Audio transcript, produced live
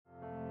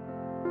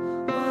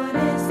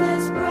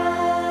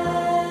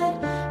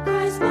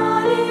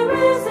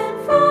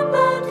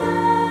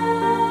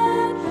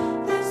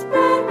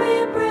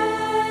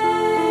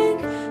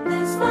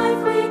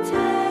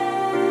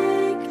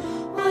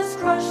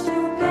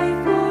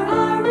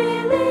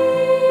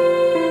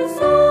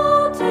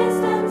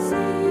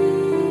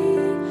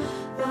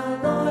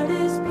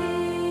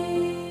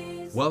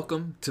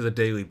Welcome to the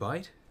Daily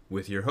Bite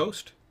with your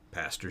host,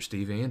 Pastor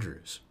Steve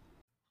Andrews.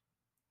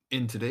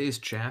 In today's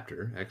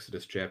chapter,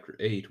 Exodus chapter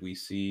 8, we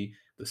see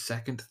the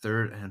second,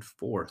 third, and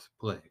fourth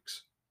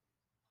plagues.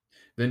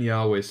 Then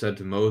Yahweh said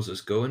to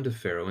Moses, "Go into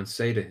Pharaoh and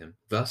say to him,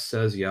 'Thus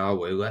says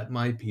Yahweh, let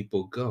my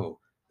people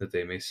go, that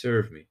they may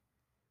serve me.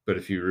 But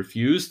if you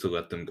refuse to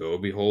let them go,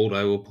 behold,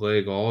 I will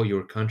plague all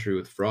your country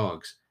with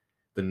frogs.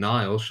 The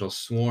Nile shall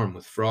swarm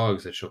with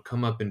frogs that shall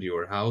come up into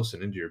your house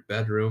and into your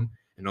bedroom,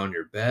 and on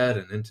your bed,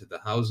 and into the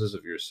houses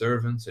of your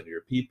servants and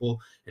your people,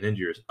 and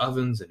into your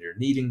ovens and your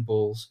kneading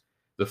bowls.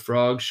 The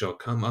frogs shall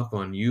come up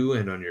on you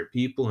and on your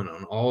people and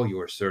on all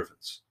your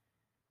servants.'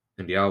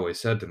 And Yahweh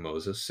said to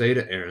Moses, 'Say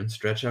to Aaron,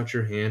 stretch out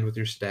your hand with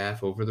your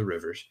staff over the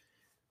rivers,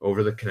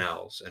 over the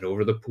canals, and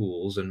over the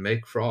pools, and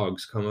make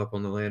frogs come up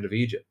on the land of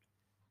Egypt.'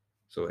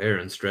 So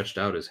Aaron stretched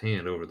out his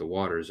hand over the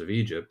waters of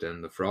Egypt,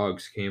 and the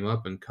frogs came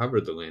up and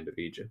covered the land of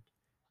Egypt.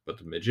 But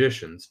the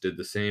magicians did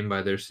the same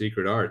by their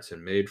secret arts,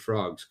 and made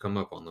frogs come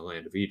up on the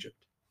land of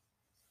Egypt.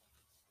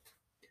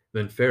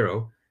 Then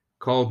Pharaoh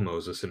called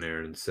Moses and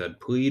Aaron and said,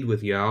 'Plead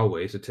with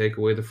Yahweh to take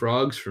away the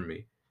frogs from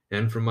me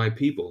and from my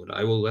people, and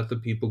I will let the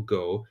people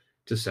go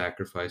to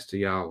sacrifice to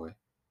Yahweh.'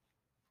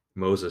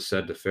 Moses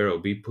said to Pharaoh,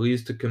 'Be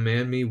pleased to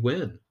command me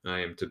when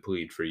I am to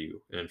plead for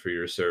you and for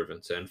your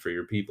servants and for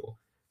your people,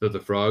 that the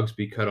frogs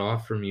be cut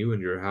off from you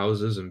and your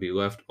houses and be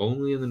left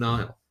only in the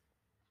Nile.'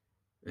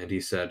 And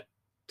he said,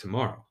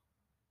 'Tomorrow.'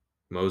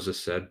 Moses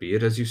said, 'Be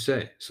it as you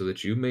say, so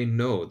that you may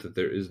know that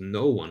there is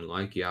no one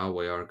like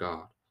Yahweh our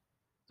God.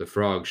 The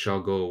frogs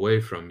shall go away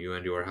from you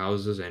and your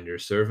houses and your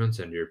servants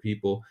and your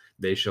people.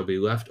 They shall be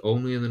left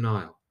only in the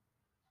Nile.'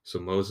 So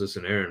Moses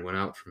and Aaron went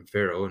out from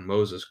Pharaoh, and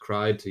Moses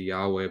cried to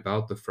Yahweh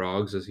about the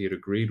frogs as he had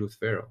agreed with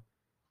Pharaoh.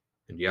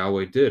 And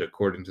Yahweh did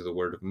according to the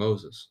word of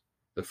Moses.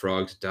 The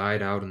frogs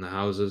died out in the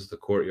houses, the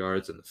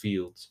courtyards, and the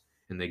fields,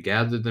 and they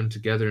gathered them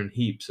together in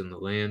heaps, and the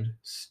land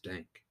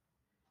stank.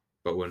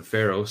 But when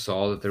Pharaoh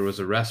saw that there was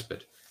a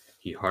respite,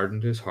 he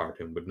hardened his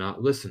heart and would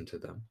not listen to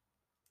them,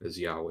 as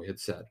Yahweh had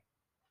said.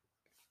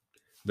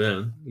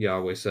 Then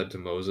Yahweh said to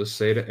Moses,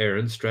 'Say to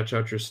Aaron, stretch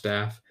out your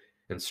staff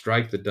and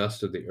strike the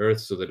dust of the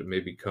earth so that it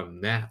may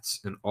become gnats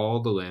in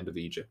all the land of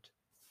Egypt.'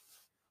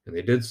 And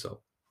they did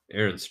so.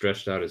 Aaron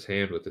stretched out his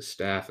hand with his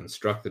staff and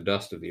struck the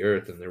dust of the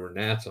earth, and there were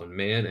gnats on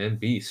man and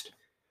beast.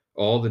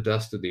 All the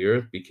dust of the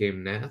earth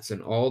became gnats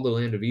in all the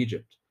land of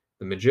Egypt.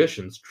 The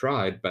magicians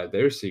tried by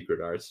their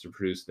secret arts to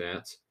produce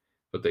gnats,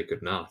 but they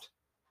could not.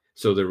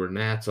 So there were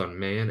gnats on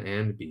man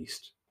and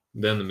beast.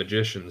 Then the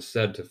magicians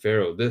said to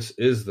Pharaoh, 'This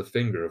is the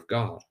finger of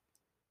God.'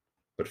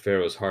 But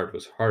Pharaoh's heart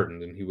was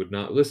hardened, and he would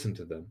not listen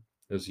to them,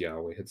 as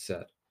Yahweh had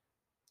said.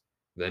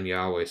 Then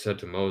Yahweh said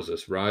to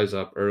Moses, 'Rise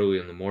up early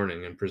in the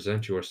morning, and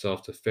present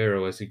yourself to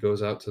Pharaoh as he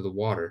goes out to the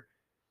water,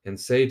 and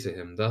say to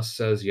him, Thus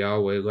says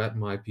Yahweh, let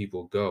my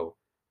people go,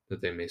 that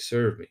they may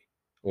serve me.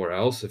 Or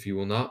else, if you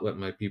will not let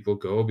my people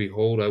go,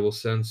 behold, I will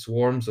send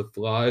swarms of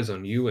flies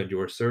on you and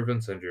your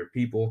servants and your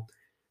people,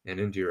 and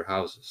into your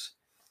houses.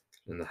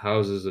 And the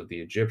houses of the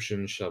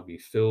Egyptians shall be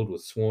filled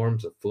with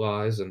swarms of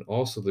flies, and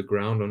also the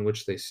ground on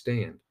which they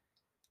stand.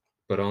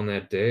 But on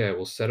that day I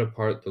will set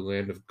apart the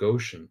land of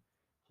Goshen,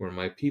 where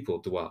my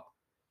people dwell,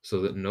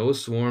 so that no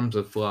swarms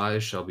of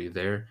flies shall be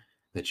there,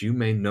 that you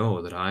may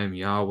know that I am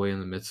Yahweh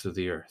in the midst of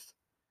the earth.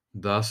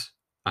 Thus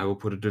I will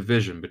put a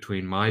division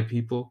between my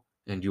people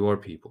and your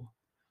people.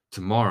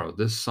 Tomorrow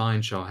this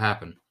sign shall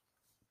happen.'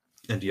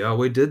 And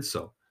Yahweh did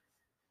so.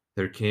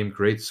 There came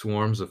great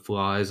swarms of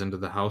flies into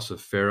the house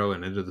of Pharaoh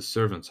and into the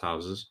servants'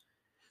 houses.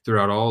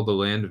 Throughout all the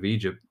land of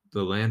Egypt,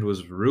 the land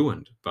was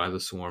ruined by the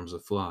swarms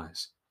of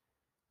flies.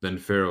 Then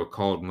Pharaoh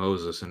called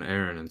Moses and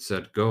Aaron and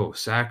said, 'Go,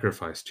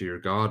 sacrifice to your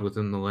God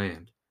within the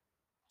land.'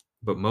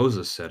 But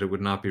Moses said it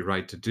would not be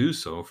right to do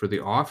so, for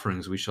the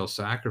offerings we shall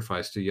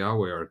sacrifice to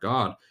Yahweh our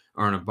God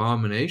are an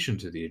abomination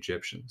to the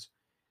Egyptians.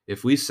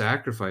 If we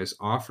sacrifice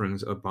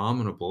offerings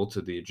abominable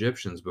to the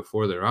Egyptians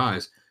before their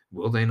eyes,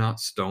 will they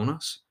not stone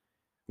us?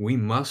 We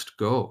must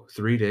go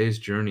 3 days'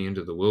 journey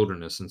into the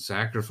wilderness and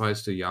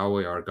sacrifice to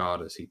Yahweh our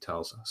God as he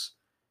tells us.'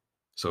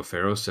 So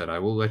Pharaoh said, 'I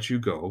will let you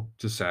go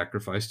to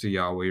sacrifice to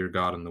Yahweh your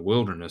God in the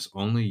wilderness,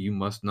 only you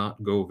must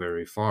not go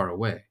very far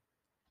away.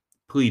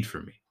 Plead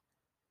for me.'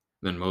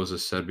 Then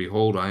Moses said,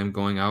 'Behold, I am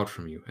going out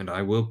from you, and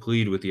I will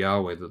plead with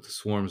Yahweh that the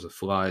swarms of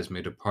flies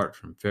may depart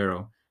from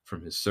Pharaoh,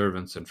 from his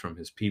servants, and from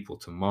his people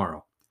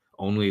tomorrow.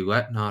 Only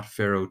let not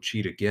Pharaoh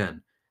cheat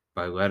again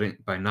by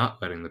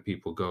not letting the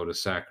people go to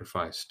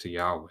sacrifice to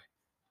Yahweh.'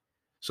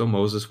 So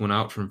Moses went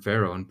out from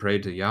Pharaoh and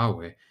prayed to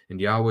Yahweh, and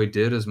Yahweh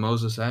did as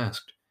Moses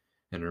asked,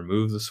 and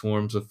removed the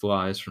swarms of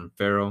flies from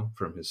Pharaoh,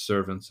 from his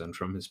servants, and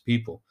from his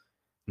people.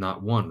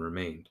 Not one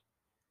remained.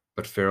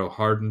 But Pharaoh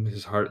hardened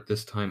his heart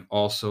this time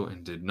also,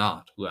 and did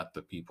not let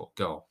the people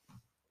go."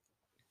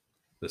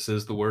 This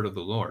is the word of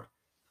the Lord.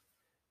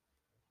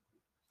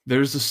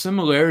 There's a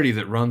similarity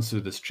that runs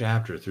through this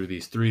chapter, through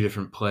these three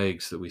different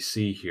plagues that we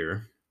see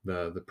here.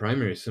 The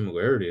primary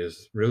similarity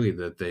is really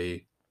that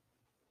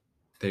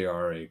they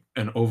are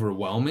an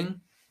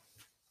overwhelming.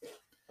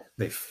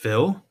 They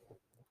fill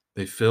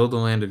the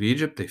land of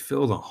Egypt. They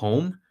fill the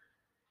home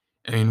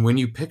I mean, when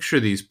you picture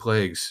these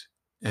plagues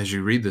as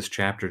you read this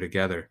chapter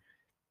together,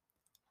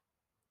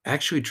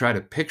 actually try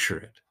to picture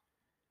it.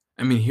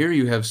 I mean, here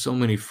you have so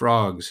many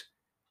frogs.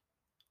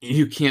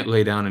 You can't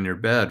lay down in your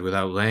bed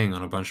without laying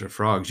on a bunch of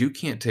frogs. You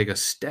can't take a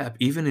step,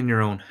 even in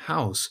your own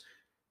house,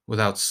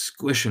 without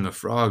squishing a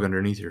frog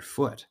underneath your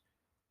foot.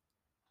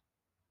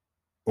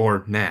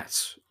 Or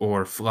gnats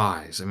or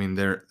flies. I mean,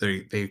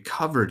 they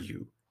covered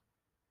you.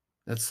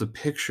 That's the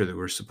picture that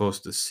we're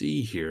supposed to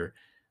see here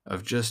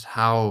of just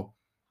how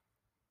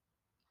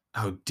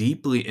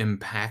deeply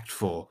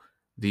impactful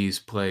these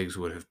plagues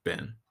would have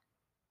been.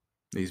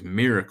 These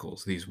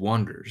miracles, these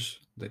wonders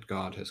that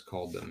God has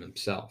called them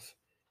himself.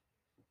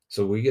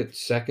 So we get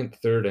second,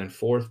 third, and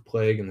fourth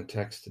plague in the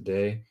text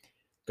today.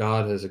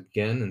 God has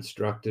again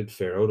instructed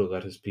Pharaoh to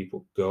let his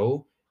people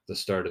go at the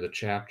start of the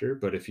chapter,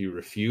 but if you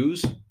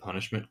refuse,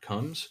 punishment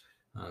comes,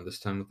 this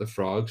time with the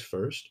frogs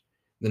first.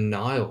 The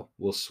Nile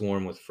will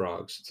swarm with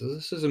frogs. So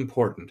this is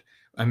important.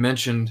 I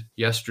mentioned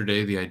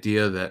yesterday the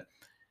idea that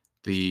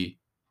the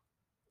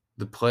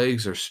the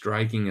plagues are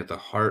striking at the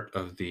heart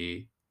of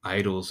the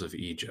idols of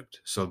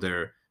Egypt. So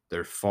they're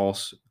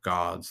false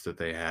gods that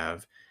they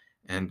have,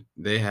 and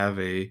they have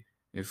a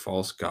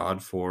false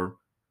god for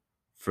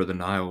the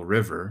Nile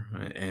River.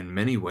 In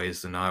many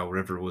ways, the Nile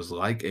River was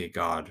like a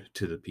god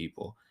to the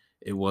people.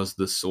 It was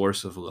the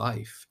source of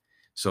life.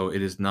 So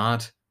it is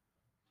not,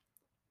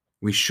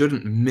 we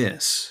shouldn't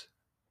miss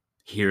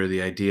here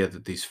the idea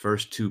that these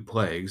first two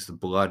plagues, the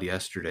blood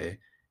yesterday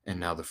and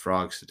now the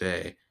frogs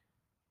today,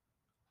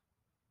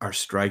 are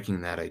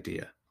striking that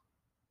idea.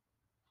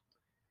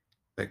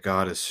 That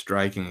God is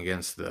striking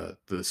against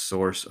the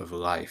source of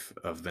life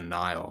of the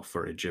Nile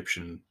for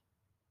Egyptian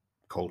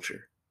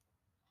culture.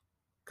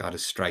 God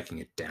is striking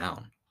it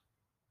down.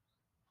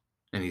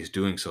 And he's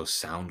doing so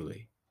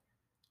soundly.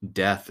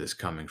 Death is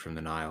coming from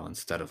the Nile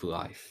instead of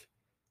life.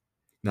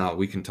 Now,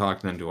 we can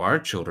talk then to our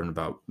children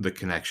about the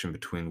connection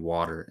between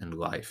water and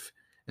life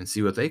and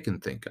see what they can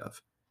think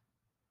of.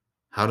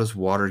 How does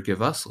water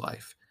give us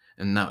life?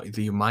 And now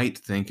you might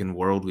think in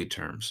worldly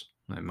terms.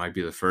 That might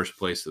be the first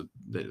place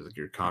that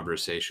your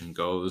conversation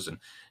goes. And,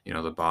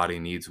 the body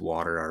needs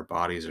water. Our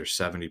bodies are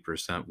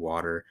 70%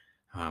 water.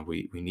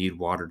 We need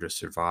water to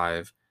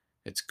survive.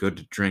 It's good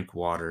to drink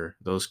water,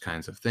 those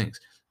kinds of things.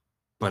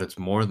 But it's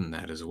more than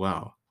that as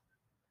well.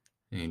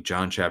 In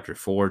John chapter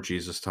 4,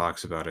 Jesus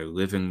talks about a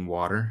living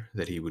water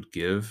that he would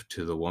give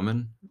to the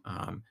woman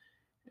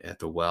at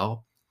the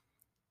well.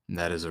 And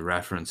that is a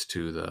reference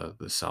to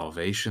the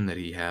salvation that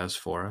he has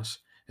for us.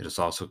 It is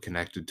also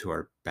connected to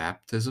our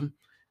baptism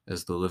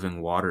as the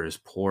living water is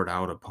poured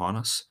out upon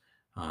us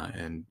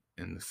and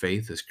the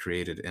faith is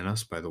created in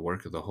us by the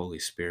work of the Holy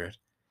Spirit.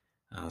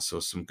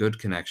 So some good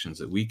connections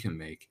that we can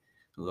make.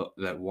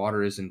 That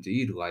water is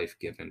indeed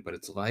life-giving, but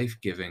it's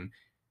life-giving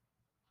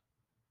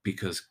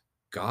because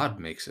God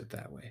makes it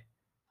that way.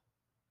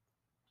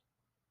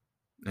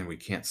 And we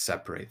can't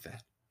separate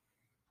that.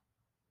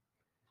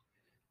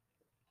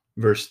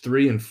 Verse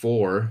 3 and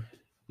 4,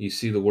 you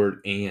see the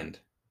word and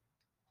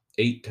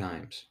 8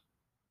 times.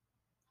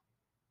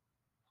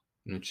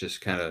 And it's just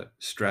kind of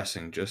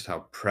stressing just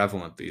how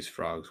prevalent these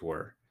frogs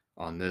were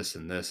on this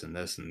and this and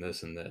this and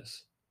this and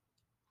this.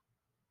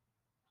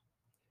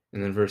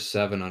 And then verse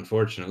 7,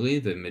 unfortunately,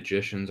 the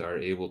magicians are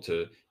able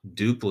to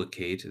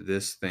duplicate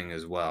this thing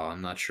as well.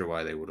 I'm not sure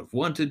why they would have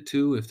wanted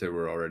to if there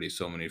were already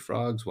so many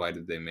frogs. Why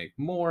did they make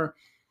more?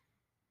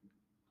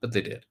 But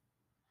they did.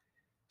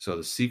 So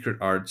the secret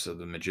arts of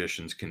the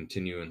magicians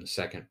continue in the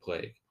second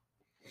plague.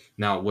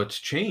 Now, what's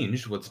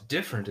changed, what's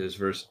different is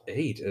verse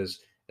 8,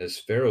 as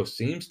Pharaoh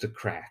seems to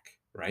crack,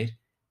 right?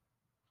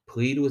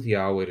 Plead with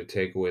Yahweh to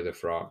take away the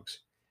frogs.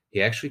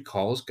 He actually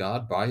calls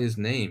God by his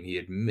name. He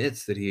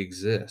admits that he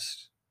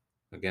exists.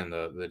 Again,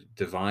 the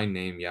divine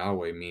name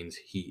Yahweh means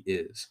he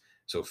is.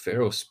 So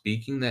Pharaoh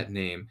speaking that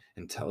name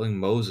and telling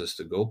Moses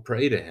to go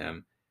pray to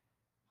him,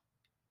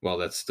 well,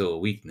 that's still a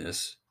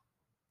weakness.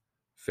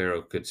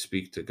 Pharaoh could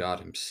speak to God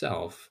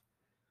himself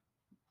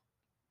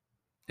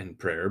in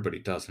prayer, but he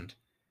doesn't.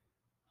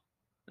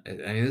 I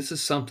mean, this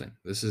is something.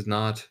 This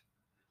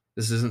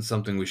isn't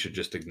something we should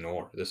just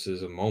ignore. This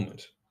is a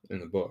moment in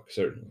the book,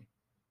 certainly.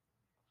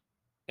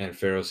 And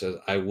Pharaoh says,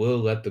 I will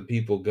let the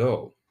people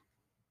go.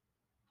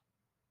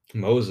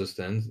 Moses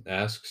then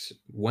asks,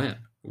 when?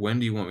 When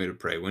do you want me to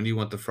pray? When do you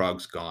want the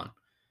frogs gone?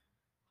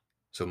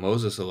 So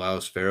Moses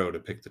allows Pharaoh to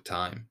pick the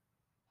time.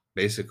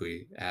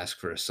 Basically, ask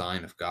for a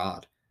sign of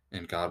God,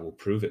 and God will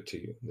prove it to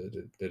you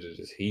that it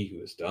is he who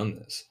has done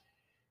this.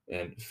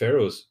 And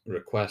Pharaoh's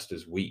request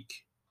is weak.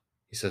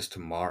 He says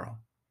tomorrow.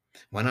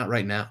 Why not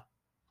right now?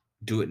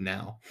 Do it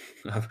now.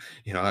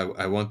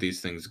 I want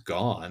these things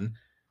gone.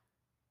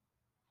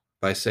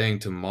 By saying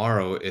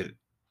tomorrow,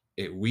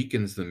 it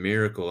weakens the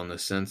miracle in the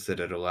sense that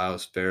it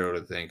allows Pharaoh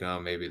to think,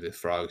 oh, maybe the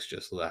frogs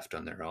just left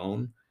on their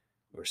own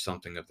or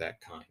something of that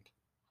kind.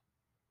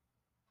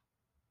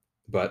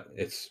 But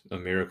it's a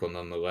miracle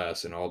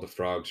nonetheless, and all the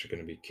frogs are going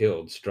to be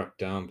killed, struck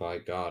down by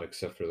God,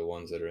 except for the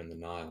ones that are in the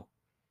Nile.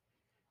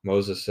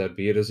 Moses said,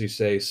 be it as you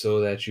say, so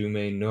that you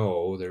may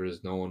know there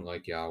is no one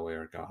like Yahweh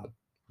our God.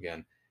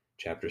 Again,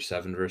 chapter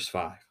 7, verse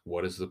 5.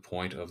 What is the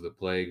point of the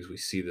plagues? We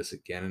see this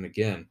again and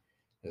again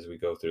as we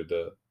go through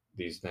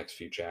these next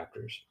few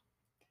chapters.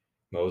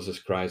 Moses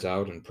cries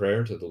out in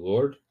prayer to the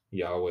Lord.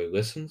 Yahweh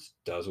listens,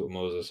 does what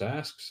Moses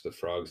asks. The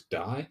frogs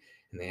die,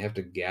 and they have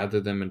to gather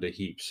them into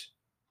heaps.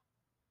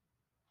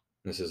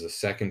 This is the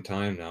second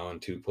time now in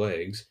 2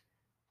 plagues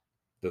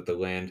that the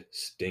land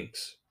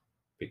stinks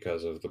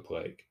because of the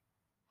plague.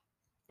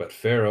 But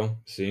Pharaoh,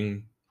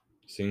 seeing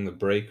the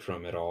break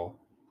from it all,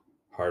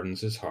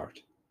 hardens his heart,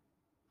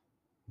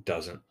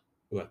 doesn't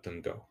let them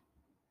go.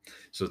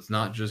 So it's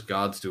not just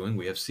God's doing.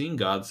 We have seen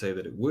God say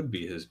that it would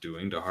be his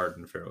doing to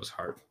harden Pharaoh's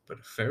heart,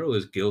 but Pharaoh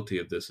is guilty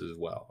of this as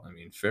well. I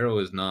mean, Pharaoh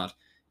is not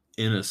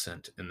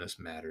innocent in this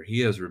matter. He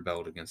has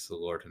rebelled against the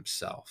Lord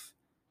himself,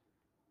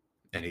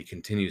 and he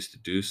continues to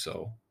do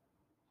so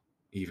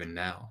even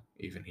now,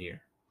 even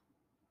here.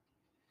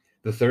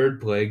 The third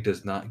plague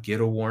does not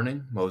get a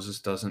warning. Moses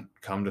doesn't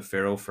come to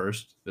Pharaoh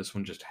first. This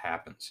one just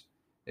happens.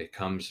 It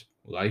comes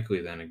likely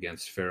then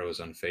against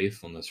Pharaoh's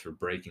unfaithfulness for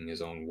breaking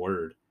his own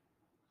word.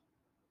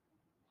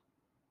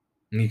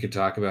 And you could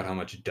talk about how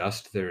much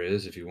dust there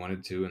is if you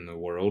wanted to in the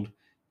world.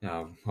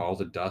 All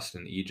the dust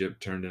in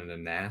Egypt turned into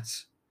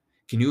gnats.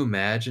 Can you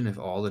imagine if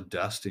all the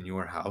dust in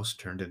your house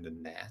turned into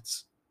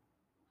gnats?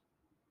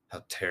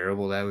 How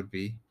terrible that would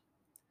be.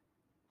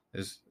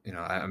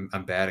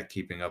 I'm bad at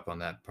keeping up on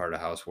that part of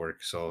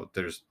housework, so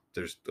there's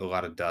a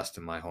lot of dust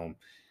in my home.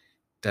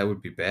 That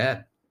would be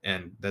bad,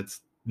 and that's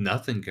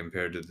nothing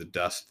compared to the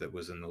dust that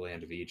was in the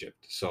land of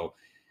Egypt. So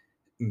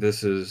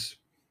this is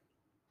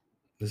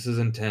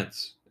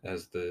intense,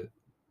 as the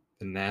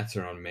gnats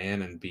are on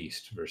man and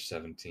beast, verse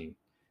 17.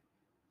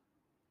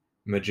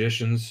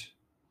 Magicians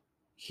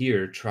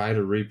here try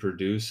to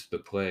reproduce the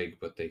plague,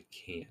 but they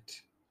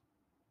can't.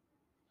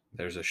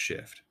 There's a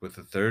shift. With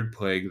the third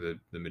plague,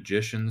 the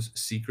magicians'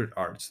 secret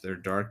arts, their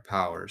dark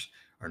powers,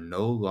 are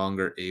no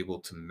longer able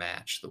to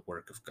match the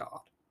work of God.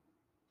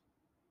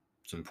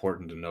 It's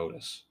important to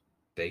notice.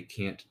 They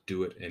can't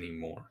do it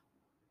anymore.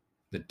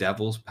 The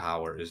devil's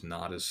power is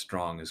not as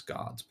strong as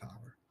God's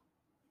power.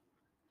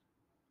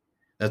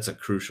 That's a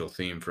crucial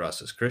theme for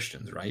us as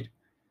Christians, right?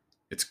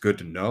 It's good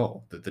to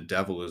know that the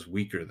devil is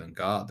weaker than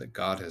God, that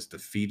God has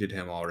defeated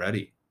him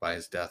already by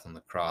his death on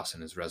the cross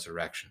and his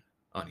resurrection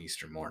on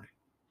Easter morning.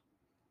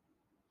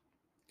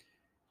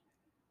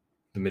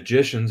 The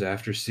magicians,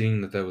 after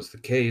seeing that was the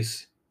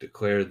case,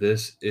 declare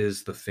this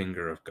is the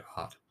finger of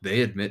God.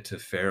 They admit to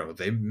Pharaoh,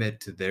 they admit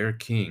to their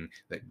king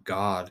that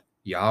God,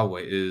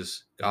 Yahweh,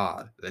 is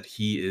God, that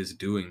he is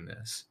doing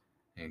this.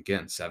 And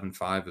again,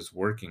 7:5 is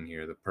working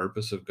here. The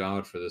purpose of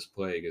God for this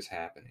plague is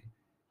happening.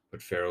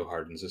 But Pharaoh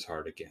hardens his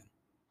heart again.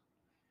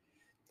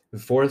 The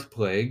fourth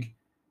plague,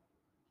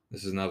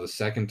 this is now the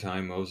second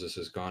time Moses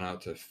has gone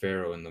out to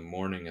Pharaoh in the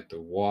morning at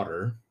the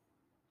water,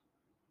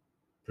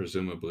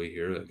 presumably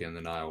here, again,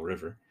 the Nile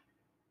River.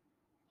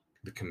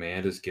 The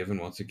command is given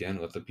once again,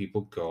 let the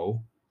people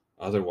go,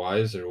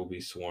 otherwise there will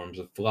be swarms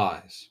of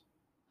flies,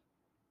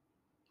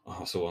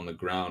 also on the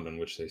ground on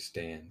which they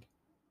stand.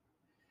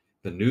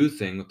 The new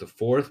thing with the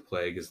fourth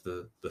plague is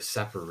the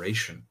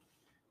separation.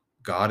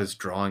 God is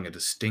drawing a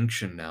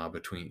distinction now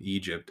between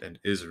Egypt and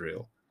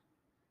Israel.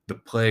 The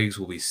plagues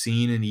will be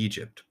seen in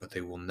Egypt, but they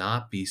will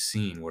not be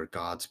seen where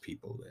God's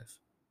people live.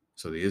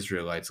 So the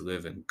Israelites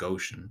live in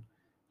Goshen,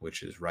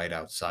 which is right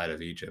outside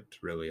of Egypt,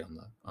 really on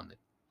the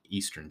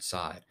eastern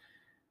side.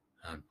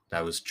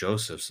 That was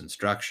Joseph's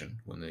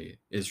instruction when the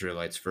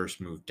Israelites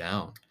first moved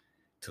down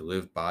to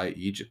live by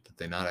Egypt, that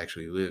they not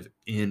actually live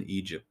in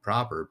Egypt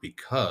proper,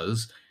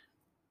 because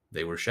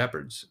they were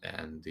shepherds,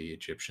 and the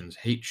Egyptians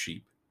hate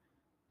sheep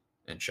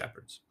and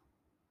shepherds.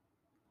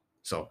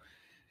 So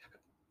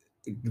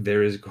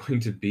there is going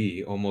to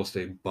be almost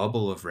a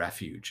bubble of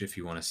refuge, if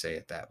you want to say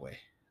it that way,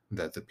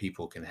 that the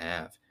people can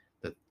have,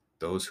 that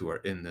those who are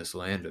in this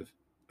land of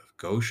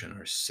Goshen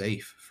are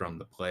safe from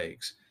the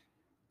plagues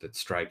that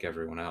strike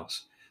everyone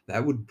else.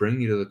 That would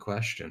bring you to the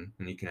question,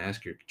 and you can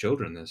ask your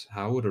children this: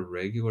 how would a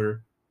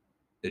regular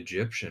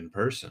Egyptian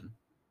person,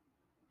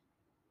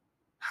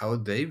 how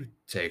would they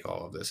take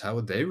all of this? How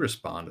would they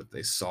respond if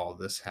they saw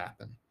this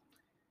happen?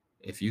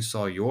 If you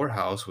saw your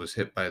house was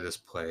hit by this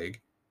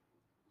plague,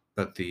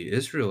 but the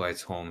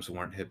Israelites' homes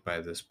weren't hit by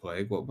this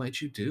plague, what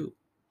might you do?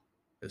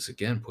 This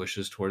again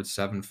pushes towards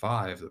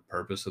 7:5, the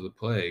purpose of the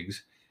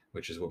plagues,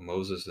 which is what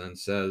Moses then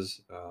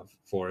says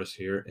for us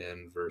here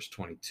in verse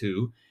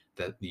 22,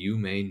 that you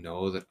may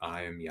know that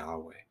I am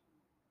Yahweh.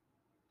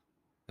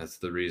 That's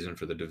the reason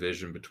for the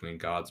division between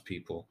God's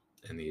people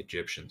and the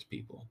Egyptians'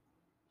 people.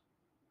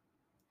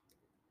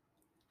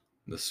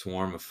 The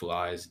swarm of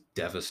flies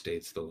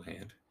devastates the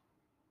land.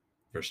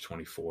 Verse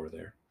 24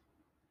 there.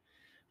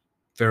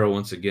 Pharaoh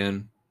once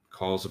again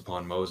calls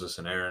upon Moses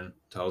and Aaron,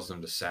 tells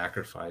them to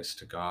sacrifice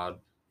to God.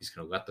 He's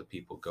going to let the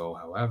people go,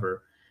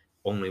 however,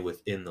 only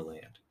within the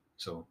land.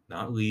 So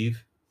not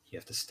leave. You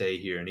have to stay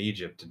here in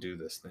Egypt to do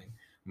this thing.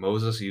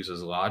 Moses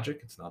uses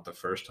logic. It's not the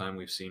first time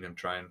we've seen him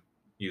try and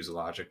use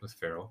logic with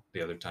Pharaoh.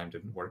 The other time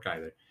didn't work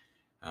either.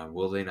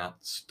 Will they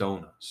not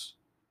stone us?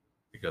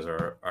 because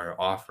our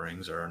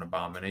offerings are an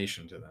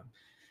abomination to them.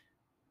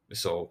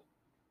 So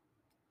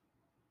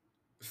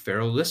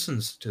Pharaoh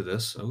listens to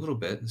this a little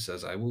bit and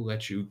says, I will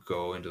let you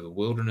go into the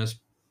wilderness,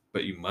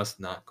 but you must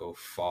not go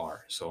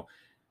far. So,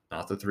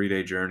 not the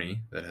 3-day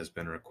journey that has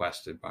been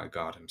requested by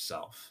God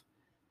himself.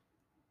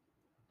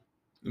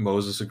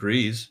 Moses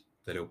agrees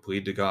that he'll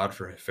plead to God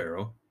for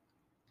Pharaoh,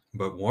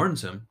 but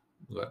warns him,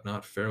 let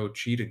not Pharaoh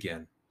cheat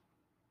again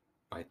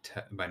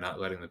by not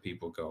letting the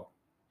people go.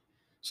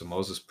 So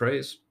Moses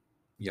prays,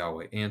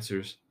 Yahweh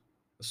answers,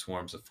 the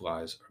swarms of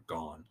flies are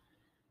gone.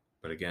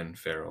 But again,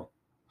 Pharaoh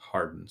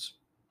hardens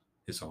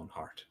his own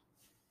heart.